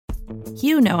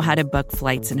You know how to book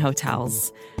flights and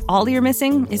hotels. All you're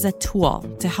missing is a tool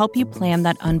to help you plan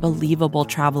that unbelievable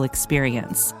travel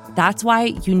experience. That's why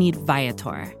you need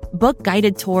Viator. Book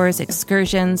guided tours,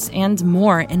 excursions, and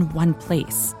more in one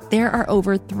place. There are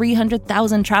over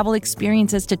 300,000 travel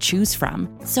experiences to choose from,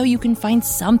 so you can find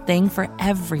something for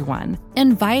everyone.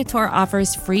 And Viator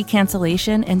offers free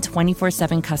cancellation and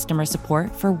 24/7 customer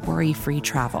support for worry-free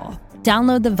travel.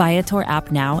 Download the Viator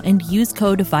app now and use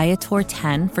code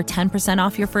Viator10 for 10%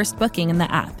 off your first booking in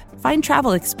the app. Find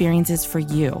travel experiences for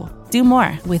you. Do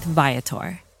more with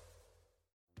Viator.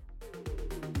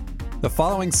 The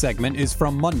following segment is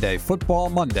from Monday,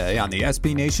 Football Monday on the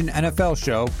SB Nation NFL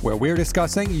Show, where we're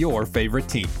discussing your favorite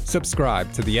team.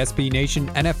 Subscribe to the SB Nation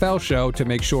NFL Show to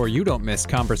make sure you don't miss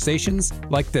conversations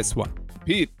like this one.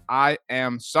 Pete, I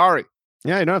am sorry.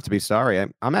 Yeah, you don't have to be sorry.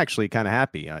 I'm actually kind of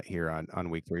happy here on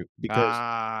week 3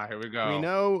 because here we go. We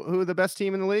know who the best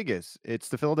team in the league is. It's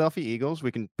the Philadelphia Eagles.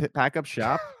 We can pack up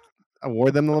shop,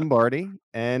 award them the Lombardi,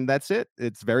 and that's it.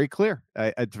 It's very clear.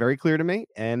 It's very clear to me,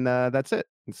 and that's it.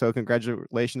 And so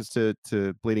congratulations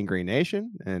to Bleeding Green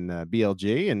Nation and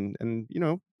BLG, and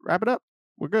wrap it up.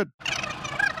 We're good.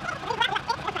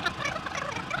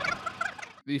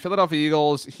 The Philadelphia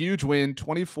Eagles, huge win,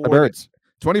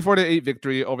 24-8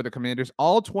 victory over the Commanders.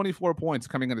 All 24 points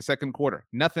coming in the second quarter.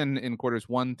 Nothing in quarters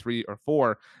 1, 3, or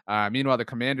 4. Meanwhile, the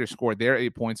Commanders scored their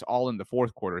 8 points all in the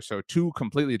fourth quarter. So 2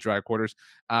 completely dry quarters.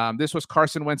 This was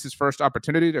Carson Wentz's first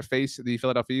opportunity to face the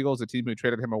Philadelphia Eagles, a team who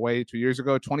traded him away 2 years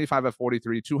ago. 25 of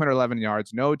 43, 211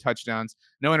 yards, no touchdowns,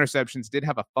 no interceptions. Did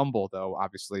have a fumble, though.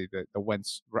 Obviously, the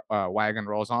Wentz wagon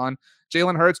rolls on.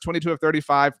 Jalen Hurts, 22 of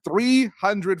 35,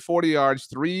 340 yards,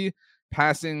 3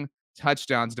 passing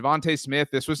touchdowns. Devontae Smith,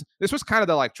 this was kind of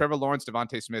the Trevor Lawrence,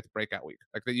 Devontae Smith breakout week,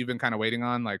 that you've been kind of waiting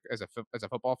on, as a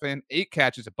football fan. 8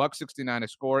 catches, $169 a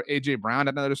score. AJ Brown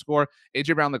had another score.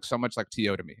 AJ Brown looks so much like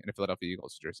T.O. to me in a Philadelphia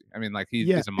Eagles jersey. I mean,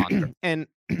 he's a monster. And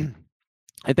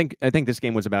I think this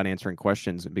game was about answering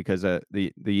questions because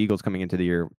the Eagles coming into the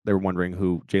year, they were wondering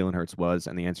who Jalen Hurts was,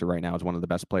 and the answer right now is one of the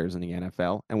best players in the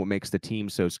NFL. And what makes the team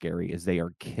so scary is they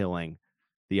are killing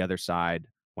the other side.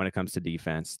 When it comes to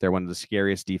defense, they're one of the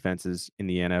scariest defenses in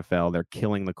the NFL. They're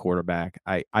killing the quarterback.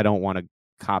 I don't want to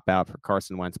cop out for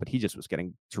Carson Wentz, but he just was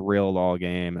getting drilled all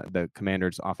game. The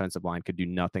Commanders' offensive line could do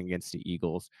nothing against the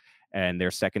Eagles, and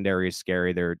their secondary is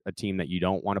scary. They're a team that you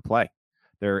don't want to play.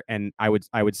 And I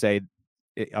would say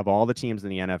of all the teams in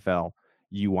the NFL,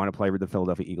 you want to play with the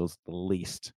Philadelphia Eagles the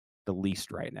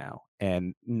least right now,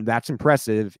 and that's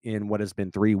impressive in what has been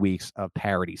 3 weeks of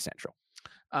parity central.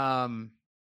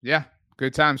 Yeah.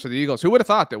 Good times for the Eagles. Who would have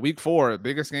thought that week 4, the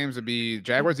biggest games would be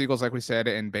Jaguars, Eagles, like we said,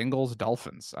 and Bengals,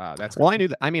 Dolphins. I knew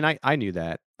that. I mean, I knew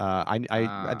that. I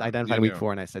identified week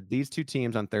 4, and I said these 2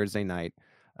 teams on Thursday night.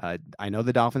 I know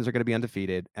the Dolphins are going to be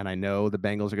undefeated, and I know the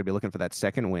Bengals are going to be looking for that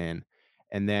second win.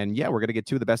 And then, we're going to get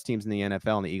 2 of the best teams in the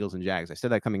NFL, and the Eagles and Jags. I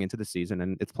said that coming into the season,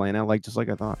 and it's playing out just like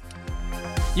I thought.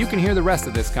 You can hear the rest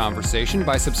of this conversation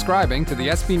by subscribing to the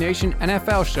SB Nation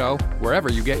NFL Show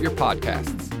wherever you get your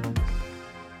podcasts.